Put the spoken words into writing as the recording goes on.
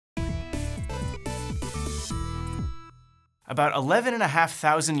About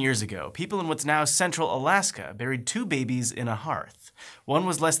 11,500 years ago, people in what's now central Alaska buried two babies in a hearth. One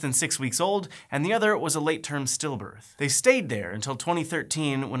was less than 6 weeks old, and the other was a late-term stillbirth. They stayed there until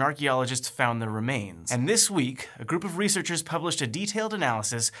 2013 when archaeologists found their remains. And this week, a group of researchers published a detailed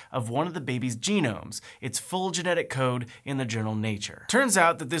analysis of one of the baby's genomes, its full genetic code, in the journal Nature. Turns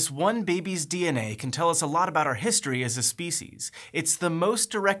out that this one baby's DNA can tell us a lot about our history as a species. It's the most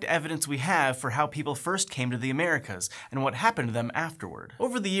direct evidence we have for how people first came to the Americas and what happened to them afterward.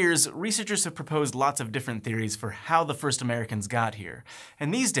 Over the years, researchers have proposed lots of different theories for how the first Americans got here.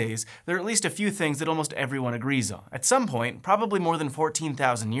 And these days, there are at least a few things that almost everyone agrees on. At some point, probably more than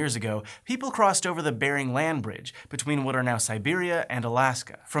 14,000 years ago, people crossed over the Bering land bridge between what are now Siberia and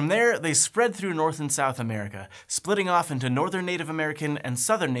Alaska. From there, they spread through North and South America, splitting off into Northern Native American and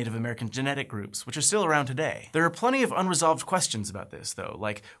Southern Native American genetic groups, which are still around today. There are plenty of unresolved questions about this, though,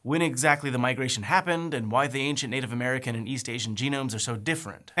 like when exactly the migration happened and why the ancient Native American and East Asian genomes are so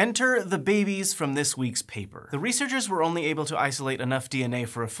different. Enter the babies from this week's paper. The researchers were only able to isolate enough DNA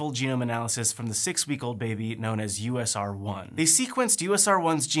for a full genome analysis from the 6-week-old baby known as USR1. They sequenced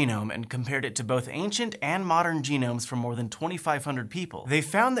USR1's genome and compared it to both ancient and modern genomes from more than 2,500 people. They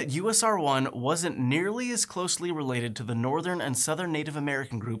found that USR1 wasn't nearly as closely related to the Northern and Southern Native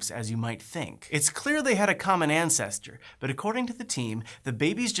American groups as you might think. It's clear they had a common ancestor, but according to the team, the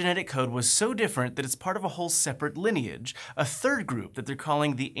baby's genetic code was so different that it's part of a whole separate lineage, a third group that they're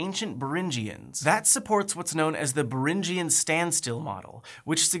calling the ancient Beringians. That supports what's known as the Beringian standstill model,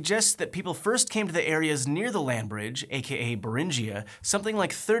 which suggests that people first came to the areas near the land bridge, aka Beringia, something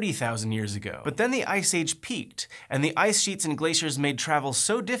like 30,000 years ago. But then the Ice Age peaked, and the ice sheets and glaciers made travel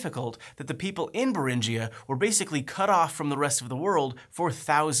so difficult that the people in Beringia were basically cut off from the rest of the world for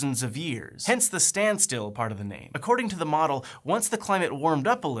thousands of years. Hence the standstill part of the name. According to the model, once the climate warmed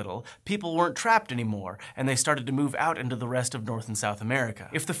up a little, people weren't trapped anymore, and they started to move out into the rest of North and South America.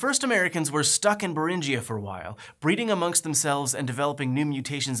 If the first Americans were stuck in Beringia for a while, breeding amongst themselves and developing new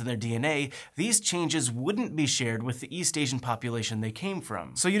mutations in their DNA, these changes wouldn't be shared with the East Asian population they came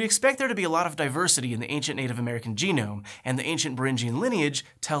from. So you'd expect there to be a lot of diversity in the ancient Native American genome, and the ancient Beringian lineage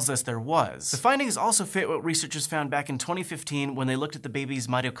tells us there was. The findings also fit what researchers found back in 2015 when they looked at the baby's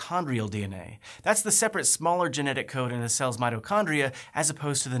mitochondrial DNA. That's the separate, smaller genetic code in a cell's mitochondria as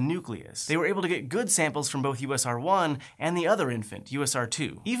opposed to the nucleus. They were able to get good samples from both USR1 and the other infant,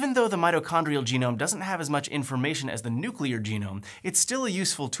 USR2. Even though the mitochondrial genome doesn't have as much information as the nuclear genome, it's still a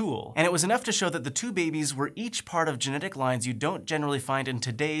useful tool, and it was enough to show that the two babies were each part of genetic lines you don't generally find in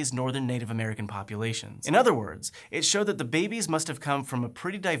today's Northern Native American populations. In other words, it showed that the babies must have come from a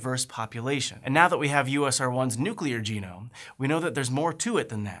pretty diverse population. And now that we have USR1's nuclear genome, we know that there's more to it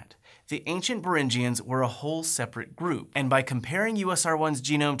than that. The ancient Beringians were a whole separate group, and by comparing USR1's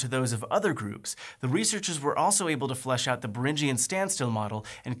genome to those of other groups, the researchers were also able to flesh out the Beringian standstill model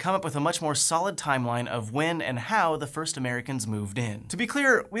and come up with a much more solid timeline of when and how the first Americans moved in. To be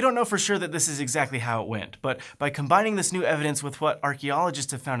clear, we don't know for sure that this is exactly how it went, but by combining this new evidence with what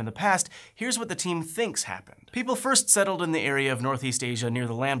archaeologists have found in the past, here's what the team thinks happened. People first settled in the area of Northeast Asia near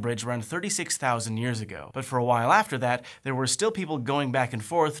the land bridge around 36,000 years ago, but for a while after that, there were still people going back and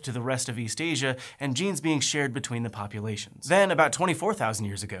forth to the rest of East Asia and genes being shared between the populations. Then, about 24,000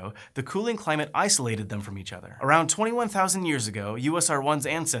 years ago, the cooling climate isolated them from each other. Around 21,000 years ago, USR1's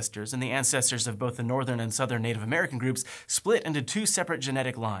ancestors and the ancestors of both the Northern and Southern Native American groups split into two separate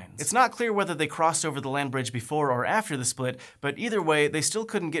genetic lines. It's not clear whether they crossed over the land bridge before or after the split, but either way, they still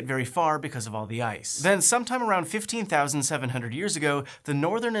couldn't get very far because of all the ice. Then, sometime around 15,700 years ago, the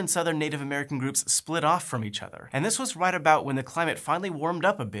Northern and Southern Native American groups split off from each other. And this was right about when the climate finally warmed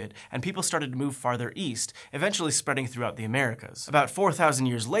up a bit and people started to move farther east, eventually spreading throughout the Americas. About 4,000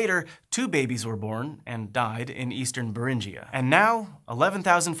 years later, two babies were born and died in eastern Beringia. And now,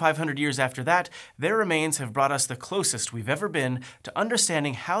 11,500 years after that, their remains have brought us the closest we've ever been to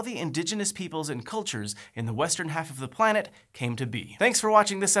understanding how the indigenous peoples and cultures in the western half of the planet came to be. Thanks for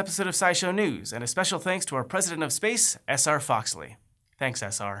watching this episode of SciShow News, and a special thanks to our President of Space, SR Foxley. Thanks,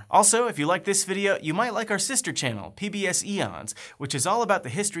 SR. Also, if you like this video, you might like our sister channel, PBS Eons, which is all about the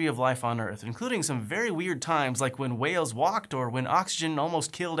history of life on Earth, including some very weird times like when whales walked or when oxygen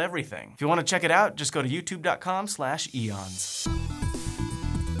almost killed everything. If you want to check it out, just go to youtube.com/eons.